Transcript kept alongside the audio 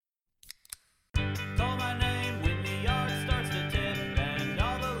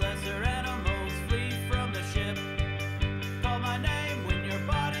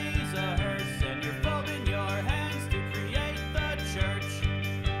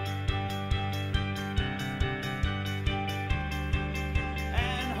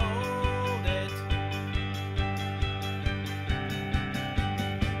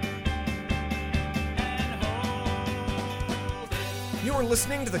You are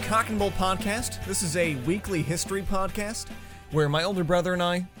listening to the Cock and Bull Podcast. This is a weekly history podcast where my older brother and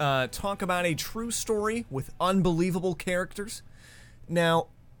I talk about a true story with unbelievable characters. Now,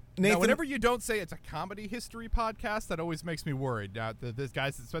 Nathan, whenever you don't say it's a comedy history podcast, that always makes me worried. Now, this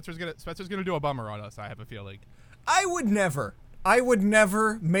guy's Spencer's gonna do a bummer on us. I have a feeling. I would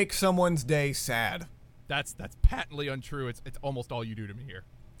never make someone's day sad. That's patently untrue. It's almost all you do to me here.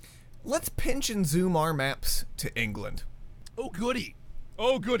 Let's pinch and zoom our maps to England.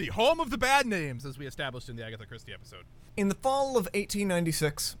 Oh goody, home of the bad names, as we established in the Agatha Christie episode. In the fall of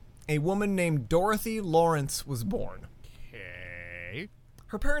 1896, a woman named Dorothy Lawrence was born. Okay.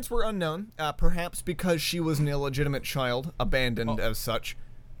 Her parents were unknown, perhaps because she was an illegitimate child, abandoned as such.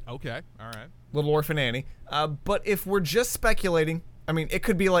 Okay, all right. Little orphan Annie. But if we're just speculating, I mean, it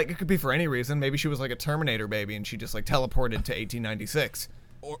could be for any reason. Maybe she was like a Terminator baby and she just like teleported to 1896.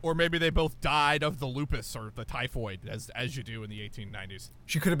 Or maybe they both died of the lupus or the typhoid, as you do in the 1890s.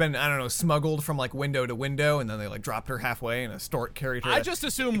 She could have been, I don't know, smuggled from like window to window, and then they like dropped her halfway, and a stork carried her. I just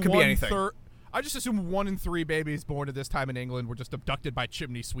assume it could be anything. I just assume 1 in 3 babies born at this time in England were just abducted by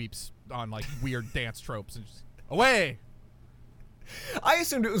chimney sweeps on like weird dance tropes and just away. I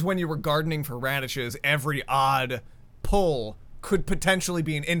assumed it was when you were gardening for radishes, every odd pull could potentially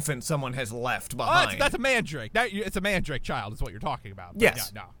be an infant someone has left behind. Oh, that's a mandrake. It's a mandrake child is what you're talking about. But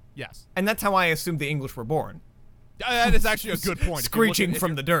yes. Yeah, no. Yes. And that's how I assumed the English were born. That is actually a good point. Screeching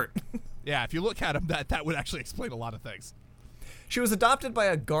from the dirt. Yeah, if you look at them, that would actually explain a lot of things. She was adopted by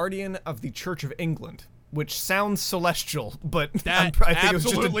a guardian of the Church of England, which sounds celestial, but that I think it was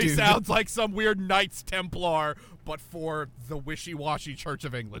just a absolutely dude. Sounds like some weird Knights Templar, but for the wishy-washy Church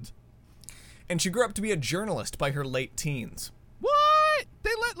of England. And she grew up to be a journalist by her late teens. What? They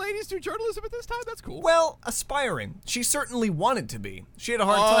let ladies do journalism at this time? That's cool. Well, aspiring. She certainly wanted to be. She had a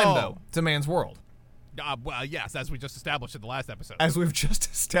hard time, though. It's a man's world. Well, yes, as we just established in the last episode. As we've just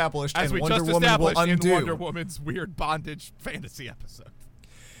established, as and we Wonder just Woman established will undo. in Wonder Woman's weird bondage fantasy episode.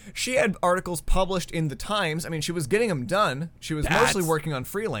 She had articles published in the Times. I mean, she was getting them done. She was mostly working on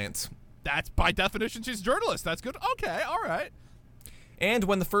freelance. That's, by definition, she's a journalist. That's good. Okay, all right. And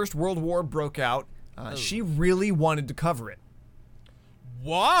when the First World War broke out, she really wanted to cover it.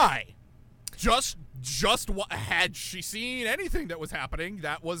 Why? Just had she seen anything that was happening,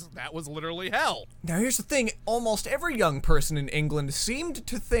 that was literally hell. Now here's the thing, almost every young person in England seemed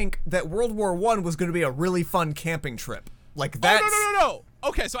to think that World War I was going to be a really fun camping trip. Like that's... Oh, no.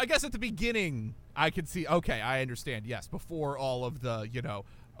 Okay, so I guess at the beginning, I could see, okay, I understand, yes, before all of the,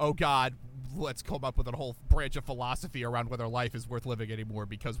 oh God, let's come up with a whole branch of philosophy around whether life is worth living anymore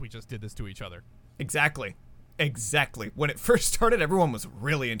because we just did this to each other. Exactly. When it first started, everyone was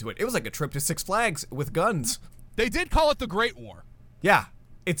really into it. It was like a trip to Six Flags with guns. They did call it the Great War. Yeah,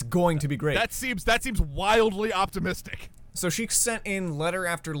 it's going to be great. That seems wildly optimistic. So she sent in letter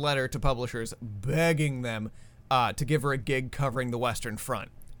after letter to publishers begging them to give her a gig covering the Western Front,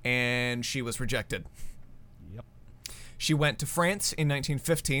 and she was rejected. Yep. She went to France in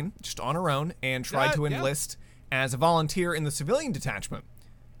 1915, just on her own, and tried to enlist as a volunteer in the civilian detachment,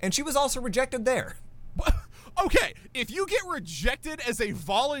 and she was also rejected there. Okay, if you get rejected as a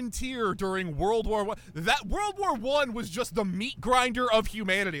volunteer during World War I, that World War I was just the meat grinder of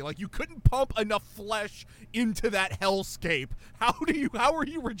humanity. Like, you couldn't pump enough flesh into that hellscape. How are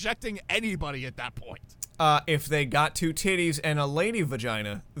you rejecting anybody at that point? If they got 2 titties and a lady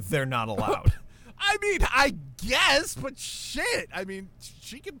vagina, they're not allowed. I mean, I guess, but shit. I mean,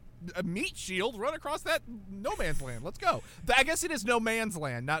 she could a meat shield run across that no man's land. Let's go. I guess it is no man's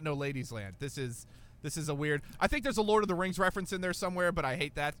land, not no lady's land. This is a weird. I think there's a Lord of the Rings reference in there somewhere, but I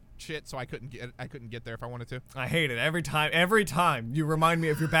hate that shit, so I couldn't get there if I wanted to. I hate it every time. Every time you remind me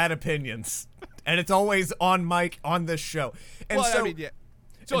of your bad opinions, and it's always on mic on this show. And well, so, I mean, yeah.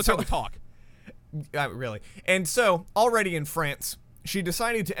 So it's how we talk. Really. And so, already in France, she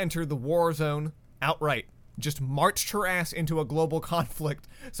decided to enter the war zone outright. Just marched her ass into a global conflict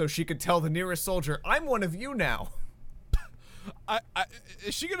so she could tell the nearest soldier, "I'm one of you now."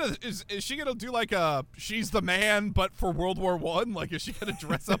 Is she gonna do like a She's the Man but for World War I? Like, is she gonna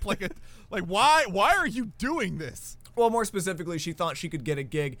dress up like why are you doing this? Well, more specifically, she thought she could get a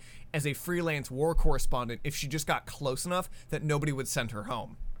gig as a freelance war correspondent if she just got close enough that nobody would send her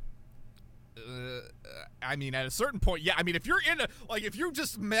home. I mean, at a certain point, yeah. I mean, if you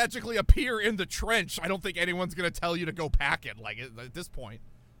just magically appear in the trench, I don't think anyone's gonna tell you to go pack it. Like, at this point.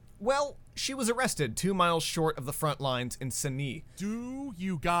 Well, she was arrested 2 miles short of the front lines in Seney. Do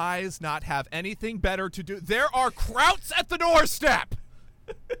you guys not have anything better to do? There are krauts at the doorstep!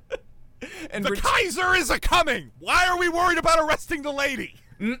 And the Kaiser is a-coming! Why are we worried about arresting the lady?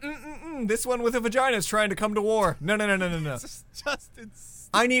 This one with a vagina is trying to come to war. No. It's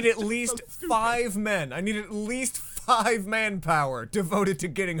I need at just least so stupid. 5 men. I need at least 5 manpower devoted to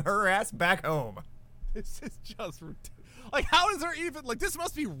getting her ass back home. This is just like, how is there even, like, this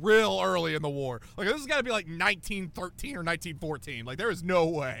must be real early in the war. Like, this has got to be like 1913 or 1914. Like, there is no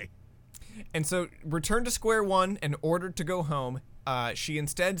way. And so, returned to square one and ordered to go home. She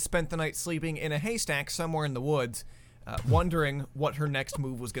instead spent the night sleeping in a haystack somewhere in the woods, wondering what her next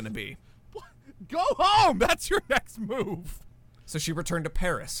move was going to be. What? Go home! That's your next move. So she returned to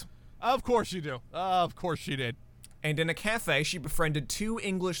Paris. Of course you do. Of course she did. And in a cafe, she befriended 2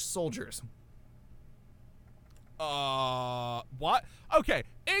 English soldiers. What? Okay,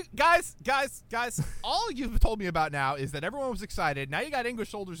 guys, all you've told me about now is that everyone was excited. Now you got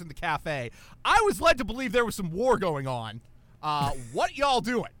English soldiers in the cafe. I was led to believe there was some war going on. What y'all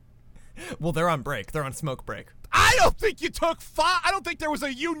doing? Well, they're on break. They're on smoke break. I don't think you took 5. I don't think there was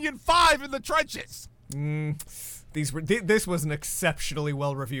a Union 5 in the trenches. This was an exceptionally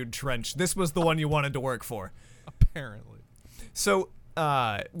well-reviewed trench. This was the one you wanted to work for. Apparently. So,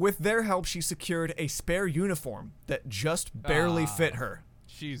 with their help, she secured a spare uniform that just barely fit her.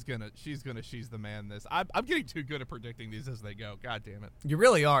 She's the man this. I'm getting too good at predicting these as they go. God damn it. You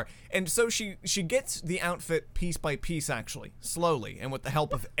really are. And so she gets the outfit piece by piece, actually, slowly, and with the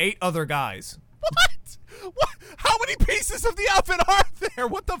help of 8 other guys. What? How many pieces of the outfit are there?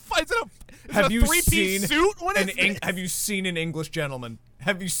 What the fuck? Is it a 3-piece suit? What is this? Have you seen an English gentleman?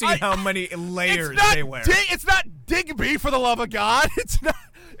 Have you seen how many layers they wear? It's not Digby, for the love of God. It's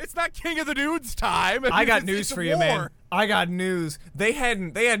not King of the Dudes time. I got news it's for you, man. I got news. They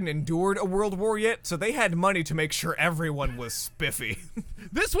hadn't endured a world war yet, so they had money to make sure everyone was spiffy.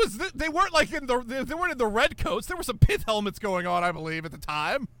 They weren't like they weren't in the red coats. There were some pith helmets going on, I believe, at the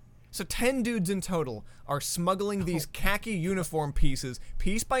time. So 10 dudes in total are smuggling these khaki uniform pieces,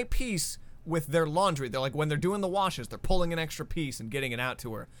 piece by piece, with their laundry. They're like, when they're doing the washes, they're pulling an extra piece and getting it out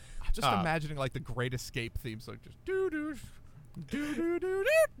to her. I'm just imagining like the Great Escape theme song, just doo doo doo doo doo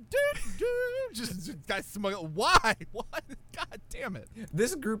doo, just guys smuggle. Why? What? God damn it!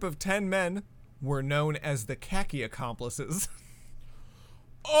 This group of 10 men were known as the khaki accomplices.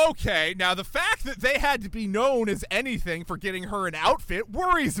 Okay, now the fact that they had to be known as anything for getting her an outfit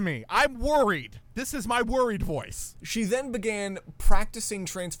worries me. I'm worried. This is my worried voice. She then began practicing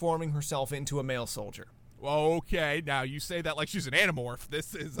transforming herself into a male soldier. Okay, now you say that like she's an animorph.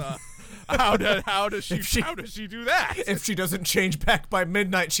 This is how does she do that? If she doesn't change back by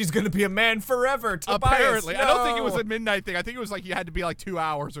midnight, she's gonna be a man forever. Tobias, apparently, no. I don't think it was a midnight thing. I think it was like you had to be like 2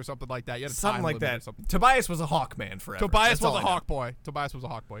 hours or something like that. You had a something time like limit that. Or something. Tobias was a Hawkman forever. Tobias That's was all a I know. hawk boy. Tobias was a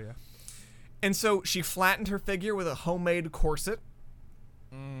hawk boy. Yeah. And so she flattened her figure with a homemade corset.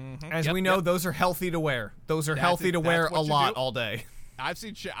 Mm-hmm. As we know, those are healthy to wear. Those are healthy to wear a lot all day. I've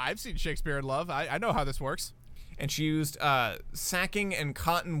seen Shakespeare in Love. I know how this works. And she used sacking and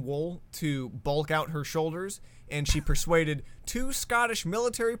cotton wool to bulk out her shoulders, and she persuaded 2 Scottish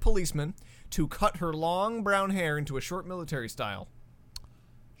military policemen to cut her long brown hair into a short military style.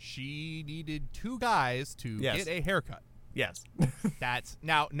 She needed 2 guys to get a haircut. Yes. That's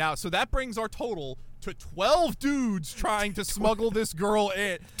now so that brings our total to 12 dudes trying to smuggle this girl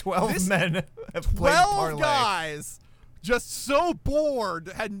in. 12 men have played 12 parlay. guys just so bored,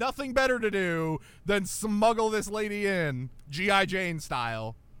 had nothing better to do than smuggle this lady in, G.I. Jane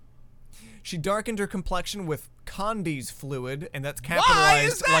style. She darkened her complexion with Condy's fluid, and that's capitalized. Why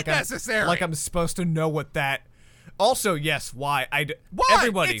is that like necessary? Like I'm supposed to know what that. Also, yes, why? Why?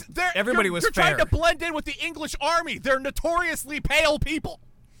 Everybody was you're fair. You're trying to blend in with the English army. They're notoriously pale people.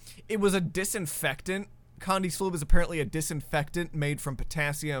 It was a disinfectant. Condy's fluid was apparently a disinfectant made from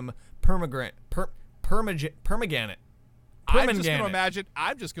potassium permanganate. I'm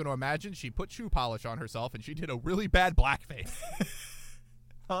just gonna imagine she put shoe polish on herself and she did a really bad blackface.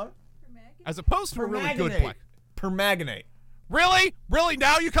 Huh? As opposed to a really good black. Permanganate. Really? Really?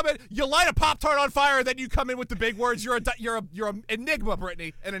 Now you come in, you light a Pop-Tart on fire, and then you come in with the big words. You're a enigma,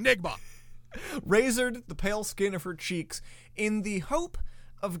 Brittany, an enigma. Razored the pale skin of her cheeks in the hope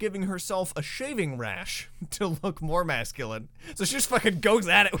of giving herself a shaving rash to look more masculine. So she just fucking goes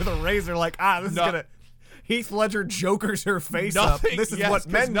at it with a razor like, this is gonna... Heath Ledger Jokers her face up. This is what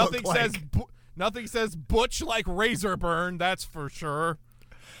men look like. Nothing says butch like razor burn, that's for sure.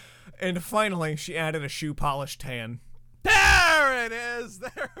 And finally, she added a shoe polish tan. There it is.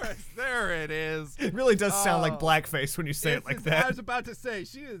 There it is. It really does sound like blackface when you say it like that. I was about to say,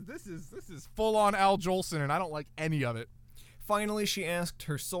 this is full on Al Jolson, and I don't like any of it. Finally, she asked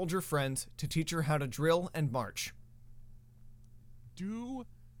her soldier friends to teach her how to drill and march. Do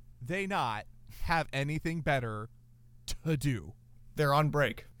they not have anything better to do? They're on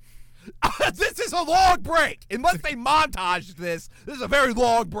break. This is a long break. Unless they montaged this is a very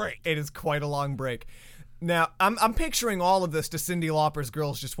long break. It is quite a long break. Now, I'm picturing all of this to Cyndi Lauper's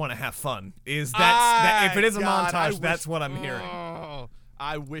Girls Just Want to Have Fun. If it is a montage, that's what I'm hearing. Oh,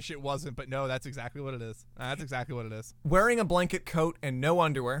 I wish it wasn't, but no, that's exactly what it is. That's exactly what it is. Wearing a blanket coat and no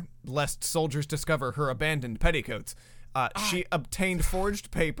underwear, lest soldiers discover her abandoned petticoats, she obtained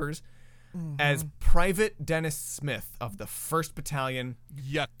forged papers as Private Dennis Smith of the 1st Battalion.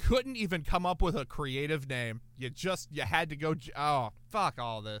 You couldn't even come up with a creative name. You had to go. Oh, fuck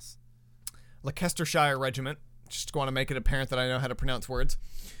all this. Leicestershire Regiment. Just want to make it apparent that I know how to pronounce words.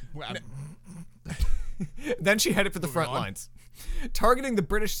 Well, Then she headed for the front on. lines. Targeting the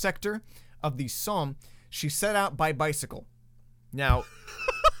British sector of the Somme, she set out by bicycle. Now,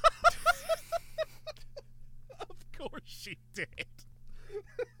 of course she did.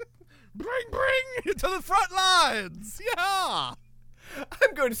 Bring to the front lines. Yeah.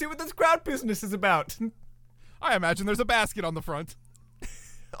 I'm going to see what this crowd business is about. I imagine there's a basket on the front.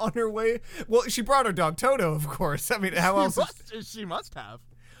 On her way, well, she brought her dog Toto, of course. I mean, how else? She must have.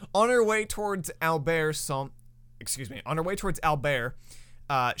 On her way towards Albert,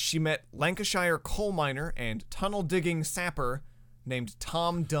 she met Lancashire coal miner and tunnel digging sapper named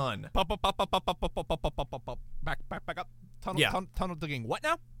Tom Dunn. Back up. Tunnel digging. What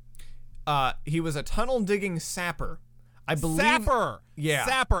now? He was a tunnel digging sapper. I believe. Sapper. Yeah.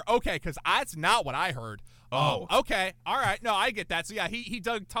 Sapper. Okay, because that's not what I heard. Oh, okay. All right. No, I get that. So yeah, he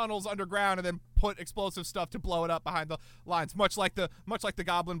dug tunnels underground and then put explosive stuff to blow it up behind the lines, much like the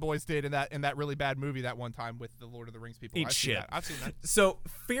Goblin Boys did in that really bad movie that one time with the Lord of the Rings people. I've seen that. So,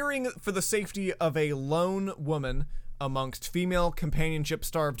 fearing for the safety of a lone woman amongst female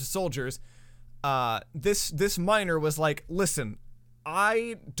companionship-starved soldiers, this miner was like, "Listen,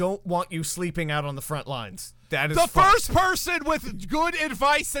 I don't want you sleeping out on the front lines. That is the fun." first person with good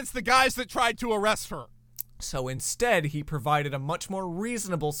advice since the guys that tried to arrest her. So instead, he provided a much more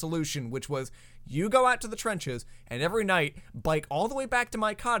reasonable solution, which was, you go out to the trenches, and every night, bike all the way back to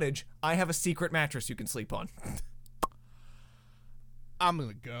my cottage. I have a secret mattress you can sleep on. I'm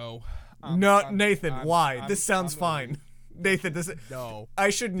gonna go. Nathan, why? This sounds fine. Nathan, No.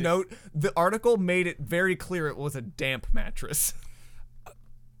 I should note, the article made it very clear it was a damp mattress.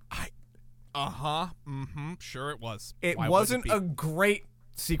 Sure it was. It Why wasn't wouldn't it a great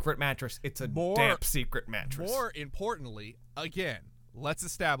secret mattress. It's a damp secret mattress. More importantly, again, let's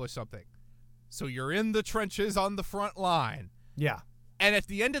establish something. So you're in the trenches on the front line. Yeah. And at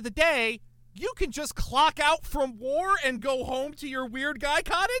the end of the day, you can just clock out from war and go home to your weird guy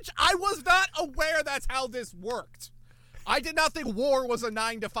cottage? I was not aware that's how this worked. I did not think war was a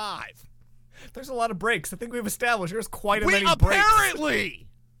 9 to 5. There's a lot of breaks. I think we've established there's quite a many breaks. Apparently!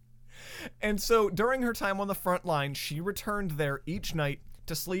 And so during her time on the front line, she returned there each night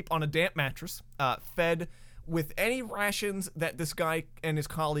to sleep on a damp mattress, fed with any rations that this guy and his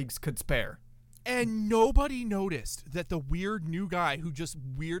colleagues could spare. And nobody noticed that the weird new guy who just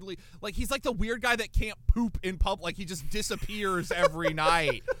weirdly, like, he's like the weird guy that can't poop in public. Like, he just disappears every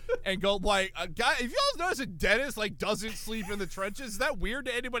night and go, like, a guy. If you all notice that Dennis, like, doesn't sleep in the trenches, is that weird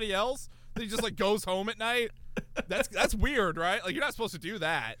to anybody else? That he just, like, goes home at night? That's weird, right? Like, you're not supposed to do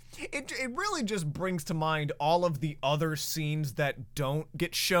that. It really just brings to mind all of the other scenes that don't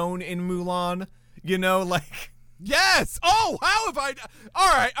get shown in Mulan. You know, like... Yes. Oh, how have I? All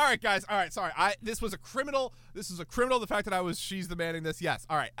right, guys. All right, sorry. This was a criminal. The fact that she's the man in this. Yes.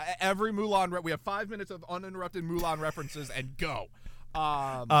 All right. Every Mulan. We have 5 minutes of uninterrupted Mulan references and go.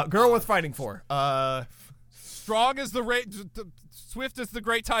 Girl worth fighting for. Strong as swift as the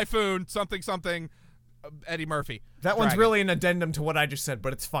great typhoon. Something. Eddie Murphy. That one's really an addendum to what I just said,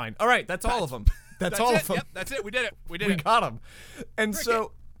 but it's fine. All right, that's all of them. That's all of them. Yep, that's it. We did it. We got them. And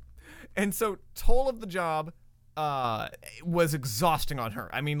so toll of the job was exhausting on her.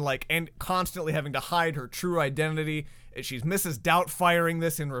 I mean, like, and constantly having to hide her true identity. She's Mrs. Doubtfiring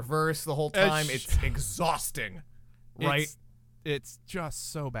this in reverse the whole time. It's exhausting, right? It's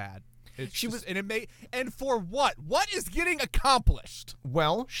just so bad. And for what? What is getting accomplished?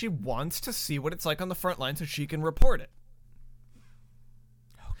 Well, she wants to see what it's like on the front line so she can report it.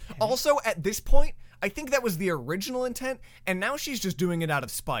 Okay. Also, at this point, I think that was the original intent, and now she's just doing it out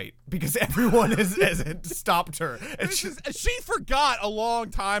of spite because everyone has stopped her. She forgot a long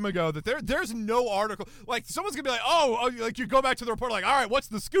time ago that there's no article. Like, someone's gonna be like, like, you go back to the report, like, all right, what's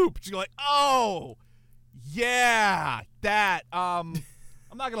the scoop? She's like, oh, yeah, that.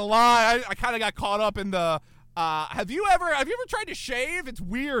 I'm not gonna lie, I kind of got caught up in the. Have you ever tried to shave? It's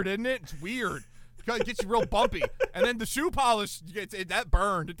weird, isn't it? It's weird. It gets you real bumpy, and then the shoe polish that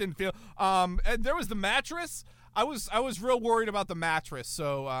burned. It didn't feel. And there was the mattress. I was real worried about the mattress.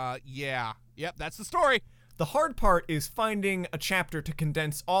 So yeah, yep, that's the story. The hard part is finding a chapter to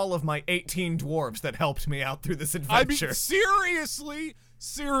condense all of my 18 dwarves that helped me out through this adventure. I mean,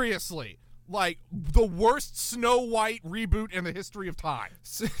 seriously, like the worst Snow White reboot in the history of time.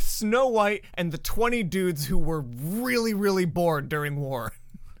 Snow White and the 20 dudes who were really, really bored during war.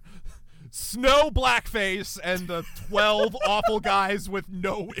 Snow Blackface and the 12 awful guys with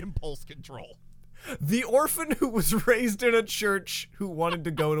no impulse control. The orphan who was raised in a church who wanted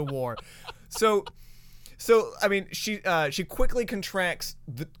to go to war. So I mean, she quickly contracts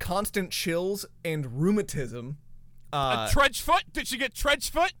the constant chills and rheumatism. Trench foot? Did she get trench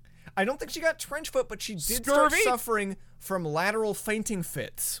foot? I don't think she got trench foot, but she did Scurvy? start suffering from lateral fainting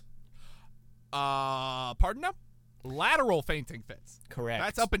fits. Pardon now? Lateral fainting fits. Correct.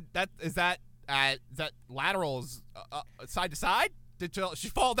 That's up and is that lateral is side to side? Did she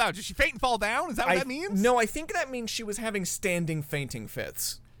fall down? Did she faint and fall down? Is that what that means? No, I think that means she was having standing fainting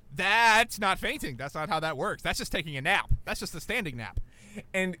fits. That's not fainting. That's not how that works. That's just taking a nap. That's just a standing nap.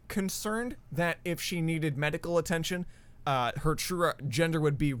 And concerned that if she needed medical attention, her true gender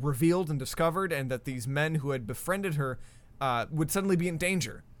would be revealed and discovered, and that these men who had befriended her would suddenly be in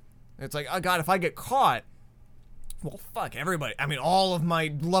danger. It's like, oh God, if I get caught, well, fuck everybody. I mean, all of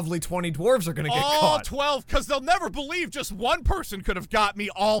my lovely 20 dwarves are going to get caught. All 12, because they'll never believe just one person could have got me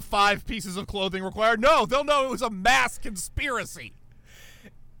all 5 pieces of clothing required. No, they'll know it was a mass conspiracy.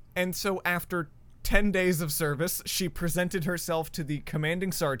 And so after 10 days of service, she presented herself to the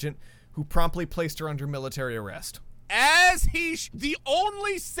commanding sergeant, who promptly placed her under military arrest. As the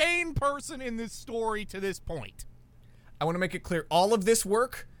only sane person in this story to this point. I want to make it clear, all of this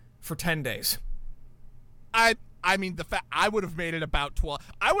work for 10 days. I mean, the fact I would have made it about 12.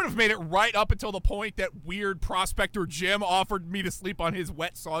 I would have made it right up until the point that weird prospector Jim offered me to sleep on his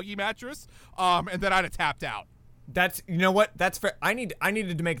wet, soggy mattress, and then I'd have tapped out. That's, you know what? That's fair. I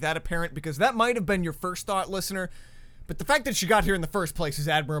needed to make that apparent, because that might have been your first thought, listener. But the fact that she got here in the first place is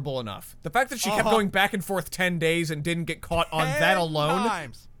admirable enough. The fact that she kept going back and forth 10 days and didn't get caught on that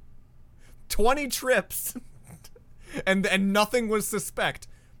alone. 20 trips. and nothing was suspect.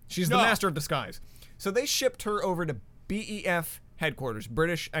 She's the master of disguise. So they shipped her over to BEF headquarters,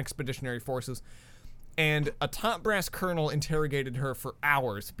 British Expeditionary Forces, and a top brass colonel interrogated her for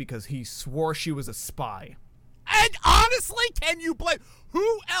hours because he swore she was a spy. And honestly, can you blame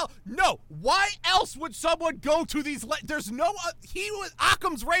who else? No, why else would someone go to these? There's no. He was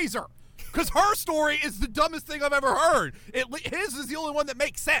Occam's razor, because her story is the dumbest thing I've ever heard. His is the only one that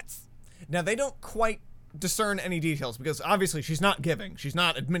makes sense. Now they don't quite discern any details, because obviously she's not giving. She's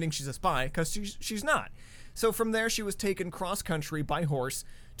not admitting she's a spy, because she's not. So from there, she was taken cross-country by horse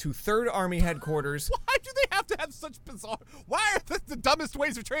to 3rd Army headquarters. Why do they have to have such bizarre... Why are the dumbest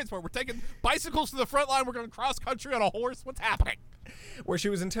ways of transport? We're taking bicycles to the front line, we're going cross-country on a horse? What's happening? Where she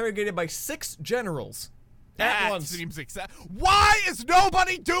was interrogated by 6 generals. That seems Why is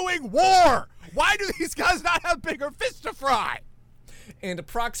nobody doing war? Why do these guys not have bigger fish to fry? And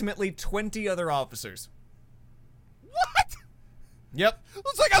approximately 20 other officers. What? Yep.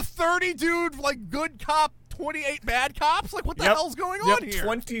 It's like a 30-dude, like, good cop, 28 bad cops? Like, what the hell's going on here?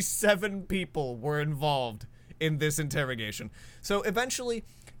 27 people were involved in this interrogation. So eventually,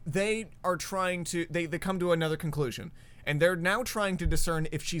 they are trying to... They come to another conclusion. And they're now trying to discern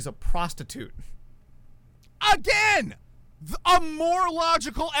if she's a prostitute. Again! A more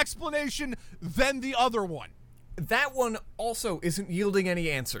logical explanation than the other one. That one also isn't yielding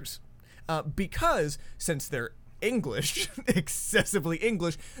any answers. Because, since they're English, excessively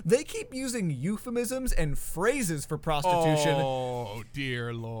English, they keep using euphemisms and phrases for prostitution. Oh,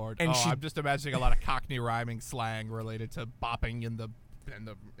 dear Lord. And I'm just imagining a lot of Cockney rhyming slang related to bopping in the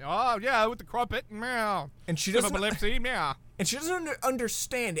oh, yeah, with the crumpet. Meow. And she doesn't... meow. And she doesn't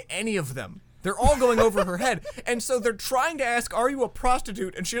understand any of them. They're all going over her head. And so they're trying to ask, are you a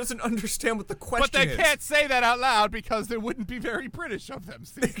prostitute? And she doesn't understand what the question is. But they can't say that out loud because it wouldn't be very British of them,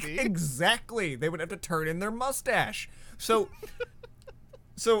 Steve. Exactly. They would have to turn in their mustache. So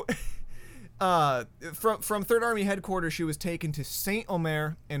from 3rd Army headquarters, she was taken to Saint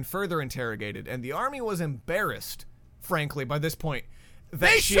Omer and further interrogated. And the army was embarrassed, frankly, by this point.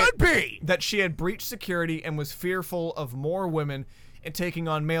 That she had breached security and was fearful of more women and taking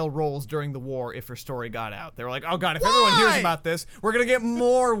on male roles during the war if her story got out. They were like, oh God, if everyone hears about this, we're going to get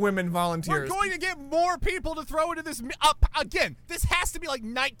more women volunteers. We're going to get more people to throw into this. Again, this has to be like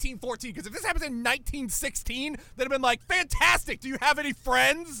 1914, because if this happens in 1916, they'd have been like, fantastic, do you have any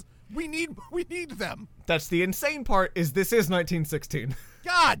friends? We need them. That's the insane part, is this is 1916.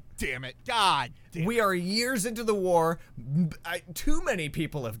 God damn it. God damn it. We are years into the war. Too many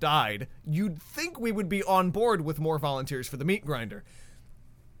people have died. You'd think we would be on board with more volunteers for the meat grinder.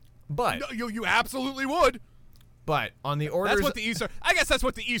 But No, you absolutely would. But on the orders, I guess that's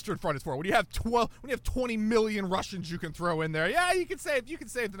what the Eastern Front is for. When you have 20 million Russians you can throw in there, yeah, you can save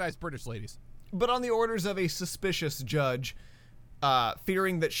the nice British ladies. But on the orders of a suspicious judge,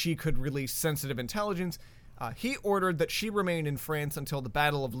 fearing that she could release sensitive intelligence, he ordered that she remain in France until the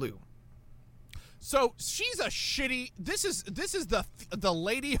Battle of Leux. So she's a shitty. This is the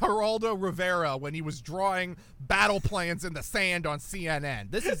Lady Geraldo Rivera when he was drawing battle plans in the sand on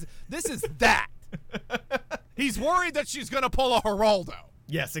CNN. This is that. He's worried that she's gonna pull a Geraldo.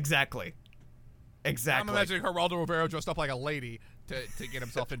 Yes, exactly. I'm imagining Geraldo Rivera dressed up like a lady to get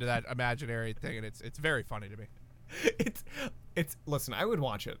himself into that imaginary thing, and it's very funny to me. It's listen, I would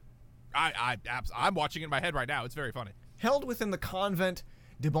watch it. I'm watching it in my head right now. It's very funny. Held within the convent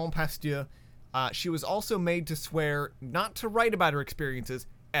de Bon Pasteur, she was also made to swear not to write about her experiences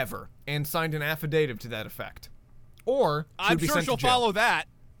ever, and signed an affidavit to that effect. Or I'm sure she'll follow that.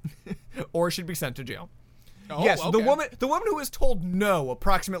 Or she'd be sent to jail. Oh, yes, okay. the woman who was told no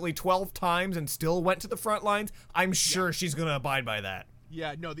approximately 12 times and still went to the front lines, I'm sure she's going to abide by that.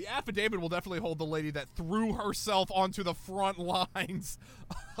 Yeah, no, the affidavit will definitely hold the lady that threw herself onto the front lines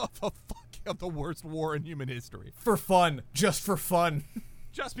of the worst war in human history. For fun. Just for fun.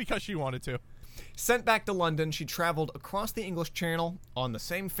 Just because she wanted to. Sent back to London, she traveled across the English Channel on the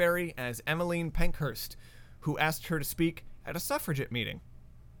same ferry as Emmeline Pankhurst, who asked her to speak at a suffragette meeting.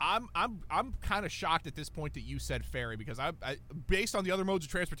 I'm kind of shocked at this point that you said ferry, because I based on the other modes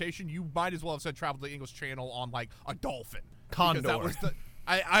of transportation, you might as well have said travel to the English Channel on like a dolphin. Condor. That was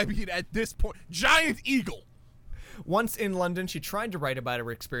I mean, at this point, giant eagle. Once in London, she tried to write about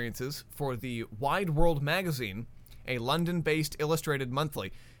her experiences for the Wide World magazine, a London-based illustrated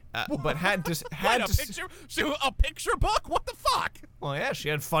monthly, but had a picture book? What the fuck? Well, yeah, she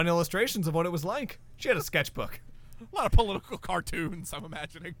had fun illustrations of what it was like. She had a sketchbook. A lot of political cartoons, I'm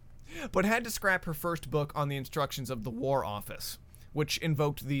imagining. But had to scrap her first book on the instructions of the War Office, which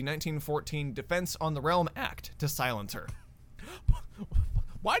invoked the 1914 Defense on the Realm Act to silence her.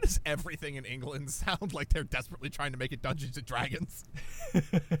 Why does everything in England sound like they're desperately trying to make it Dungeons & Dragons?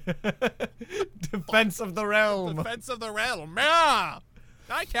 Defense of the Realm. Defense of the Realm. Yeah.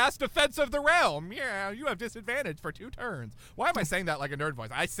 I cast Defense of the Realm. Yeah, you have disadvantage for 2 turns. Why am I saying that like a nerd voice?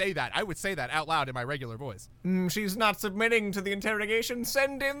 I would say that out loud in my regular voice. She's not submitting to the interrogation.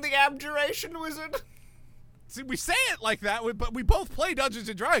 Send in the abjuration wizard. See, we say it like that, but we both play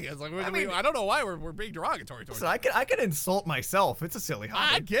Dungeons & Dragons. Like, I don't know why we're being derogatory towards it. I can insult myself. It's a silly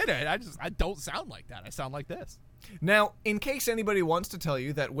hobby. I get it. I don't sound like that. I sound like this. Now, in case anybody wants to tell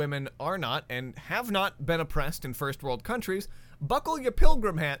you that women are not and have not been oppressed in first world countries, buckle your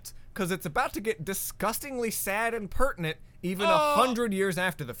pilgrim hats, because it's about to get disgustingly sad and pertinent even 100 years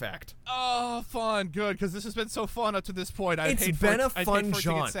after the fact. Oh, fun. Good, because this has been so fun up to this point. It's been a fun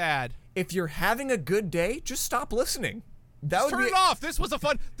jaunt. Get sad. If you're having a good day, just stop listening. Turn it off. This was a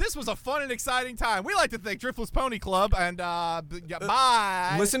fun and exciting time. We like to thank Driftless Pony Club, and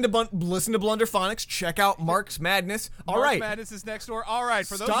bye. Listen to Blunderphonics. Check out Mark's Madness. All right. Mark's Madness is next door. All right.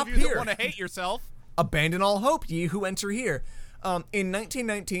 For those Stop of you here. that want to hate yourself, abandon all hope, ye who enter here. In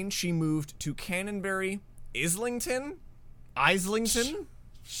 1919, she moved to Canonbury, Islington.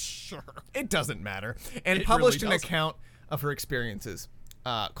 Sure. It doesn't matter. And published an account of her experiences.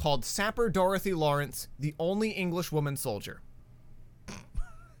 Called Sapper Dorothy Lawrence, the only English woman soldier.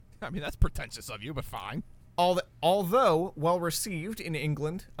 I mean, that's pretentious of you, but fine. Although well received in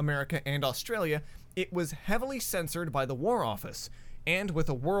England, America, and Australia, it was heavily censored by the War Office, and with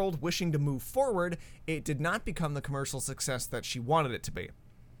a world wishing to move forward, it did not become the commercial success that she wanted it to be.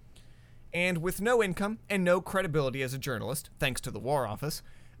 And with no income and no credibility as a journalist, thanks to the War Office,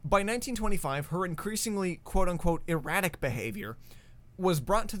 by 1925, her increasingly quote-unquote erratic behavior was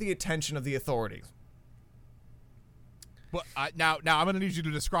brought to the attention of the authorities. But now I'm going to need you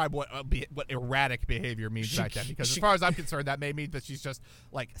to describe what erratic behavior means back then, because as far as I'm concerned, that may mean that she's just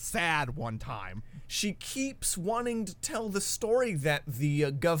like sad one time. She keeps wanting to tell the story that the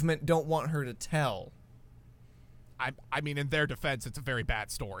government don't want her to tell. I mean, in their defense, it's a very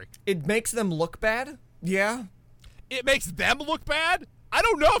bad story. It makes them look bad? Yeah. It makes them look bad? I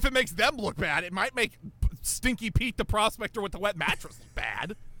don't know if it makes them look bad. It might make Stinky Pete the prospector with the wet mattress look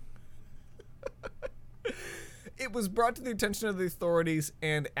bad. It was brought to the attention of the authorities,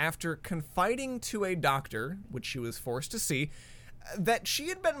 and after confiding to a doctor, which she was forced to see, that she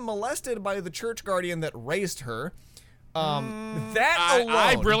had been molested by the church guardian that raised her, That alone.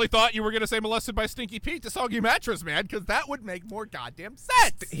 I really thought you were going to say molested by Stinky Pete, the soggy mattress man, because that would make more goddamn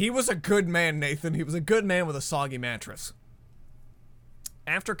sense. He was a good man, Nathan. He was a good man with a soggy mattress.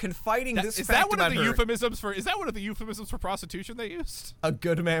 After confiding this is fact that one about of the her, euphemisms for? Is that one of the euphemisms for prostitution they used? a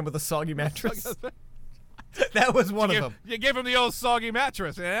good man with a soggy mattress. That was one of them. You gave him the old soggy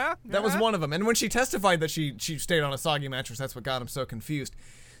mattress, yeah? That was one of them. And when she testified that she stayed on a soggy mattress, that's what got him so confused.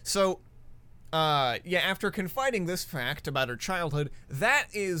 So, after confiding this fact about her childhood, that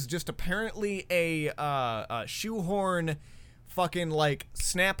is just apparently a shoehorn fucking, like,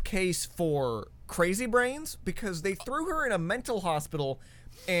 snap case for crazy brains, because they threw her in a mental hospital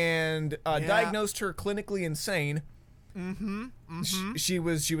and diagnosed her clinically insane. She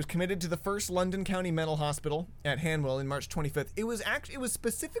was committed to the first London County Mental Hospital at Hanwell in March 25th. It was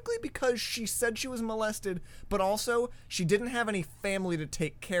specifically because she said she was molested, but also she didn't have any family to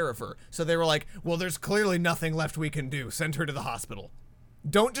take care of her. So they were like, well, there's clearly nothing left we can do. Send her to the hospital.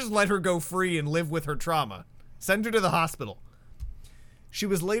 Don't just let her go free and live with her trauma. Send her to the hospital. She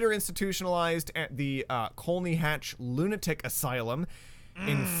was later institutionalized at the Colney Hatch Lunatic Asylum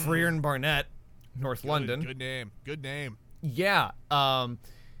in Friern Barnet, North London. Good name. Yeah.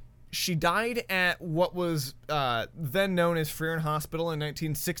 She died at what was then known as Friern Hospital in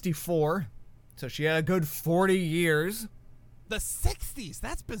 1964. So she had a good 40 years. The 60s.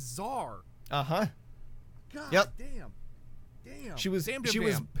 That's bizarre. Uh-huh. God Yep. damn. She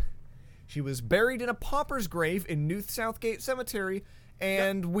was buried in a pauper's grave in New Southgate Cemetery,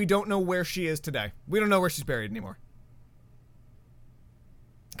 and we don't know where she is today. We don't know where she's buried anymore.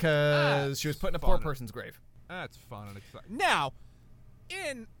 Because she was put in a poor person's grave. That's fun and exciting. Now,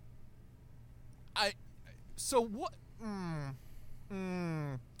 so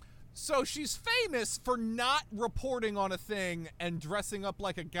she's famous for not reporting on a thing and dressing up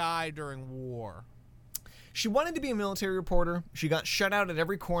like a guy during war. She wanted to be a military reporter. She got shut out at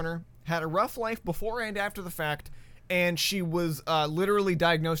every corner, had a rough life before and after the fact, and she was literally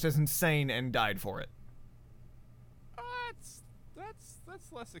diagnosed as insane and died for it.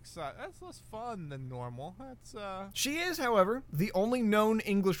 That's less exciting. That's less fun than normal. She is, however, the only known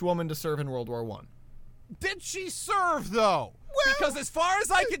English woman to serve in World War I. Did she serve, though? Well, because as far as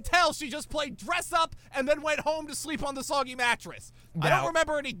I can tell, she just played dress up and then went home to sleep on the soggy mattress. I don't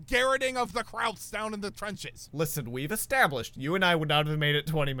remember any garroting of the Krauts down in the trenches. Listen, we've established you and I would not have made it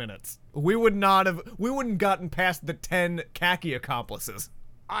 20 minutes. We wouldn't gotten past the 10 khaki accomplices.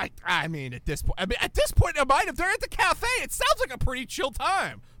 I mean, at this point, in mind, if they're at the cafe, it sounds like a pretty chill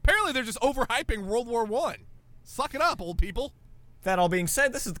time. Apparently, they're just overhyping World War I. Suck it up, old people. That all being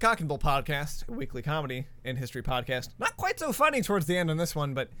said, this is the Cock and Bull Podcast, a weekly comedy and history podcast. Not quite so funny towards the end on this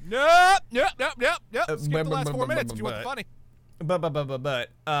one, but... Nope. Skip the last 4 minutes if you want the funny.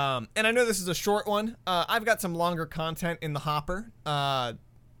 And I know this is a short one. I've got some longer content in the hopper. I've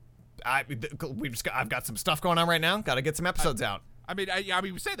got some stuff going on right now. Got to get some episodes out. I mean,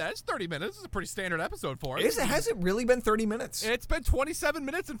 we say that. It's 30 minutes. It's a pretty standard episode for us. Has it really been 30 minutes? It's been 27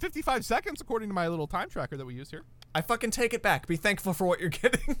 minutes and 55 seconds, according to my little time tracker that we use here. I fucking take it back. Be thankful for what you're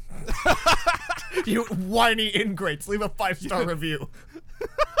getting. You whiny ingrates. Leave a 5-star review.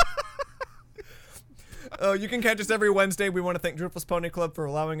 You can catch us every Wednesday. We want to thank Driftless Pony Club for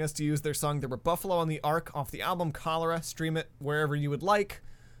allowing us to use their song There Were Buffalo on the Ark off the album Cholera. Stream it wherever you would like.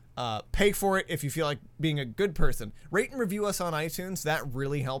 Pay for it if you feel like being a good person. Rate and review us on iTunes. That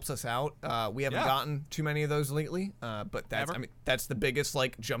really helps us out. We haven't gotten too many of those lately, but that's the biggest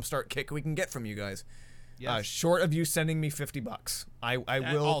jumpstart kick we can get from you guys. Yes. Short of you sending me $50, I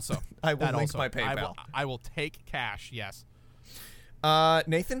will also. I will link my PayPal. I will take cash. Yes.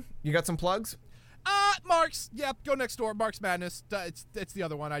 Nathan, you got some plugs? Mark's. Yep. Go next door. Mark's Madness. It's the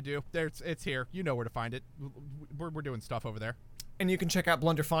other one I do. It's here. You know where to find it. We're doing stuff over there. And you can check out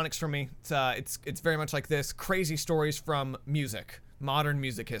Blunderphonics from me. It's very much like this. Crazy stories from music, modern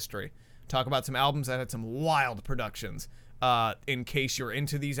music history. Talk about some albums that had some wild productions. In case you're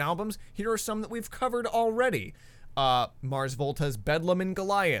into these albums, here are some that we've covered already. Mars Volta's Bedlam and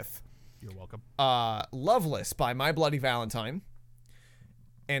Goliath. You're welcome. Loveless by My Bloody Valentine.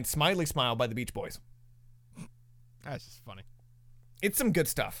 And Smiley Smile by the Beach Boys. That's just funny. It's some good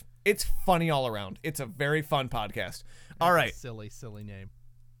stuff. It's funny all around. It's a very fun podcast. All right. Silly name.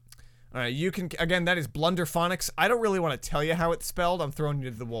 All right, you can, again, that is Blunderphonics. I don't really want to tell you how it's spelled. I'm throwing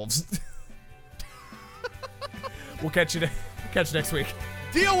you to the wolves. We'll catch you next week.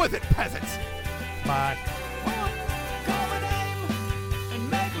 Deal with it, peasants. Bye. Call my name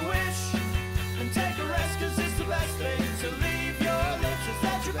and make a wish and take a rest, 'cause it's the best thing to leave your lips. Is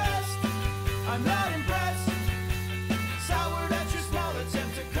that your best? I'm not